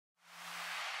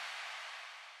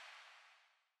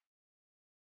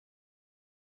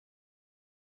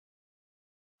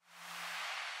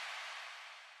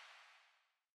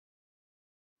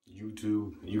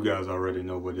YouTube, you guys already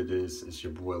know what it is. It's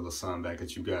your boy LaSan back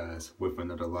at you guys with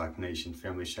another Lock Nation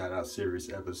Family Shout Out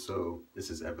Series episode.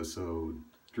 This is episode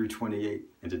 328,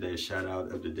 and today's shout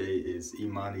out of the day is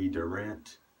Imani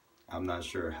Durant. I'm not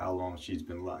sure how long she's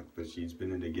been locked, but she's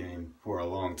been in the game for a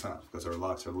long time because her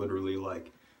locks are literally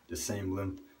like the same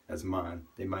length as mine.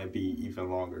 They might be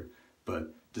even longer,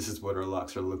 but this is what her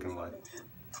locks are looking like.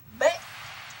 But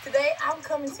today I'm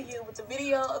coming to you with a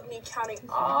video of me counting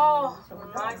all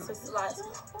my sister locks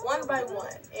one by one.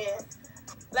 And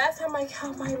last time I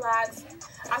counted my locks,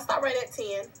 I stopped right at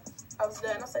 10. I was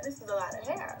done. I said, this is a lot of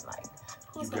hair. Like,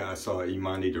 you guys saw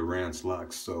Imani Durant's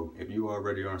locks, so if you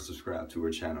already aren't subscribed to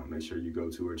her channel, make sure you go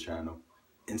to her channel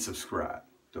and subscribe.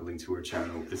 The link to her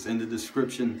channel is in the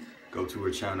description. Go to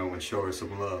her channel and show her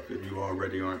some love if you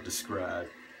already aren't subscribed.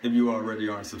 If you already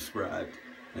aren't subscribed,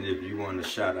 and if you want a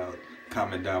shout out,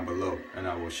 comment down below and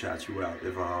I will shout you out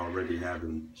if I already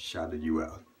haven't shouted you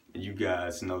out. And you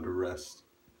guys know the rest.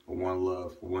 One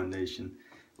love, one nation,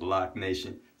 Lock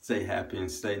Nation. Stay happy and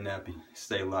stay nappy.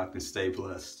 Stay locked and stay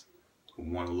blessed.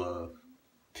 One love.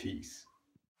 Peace.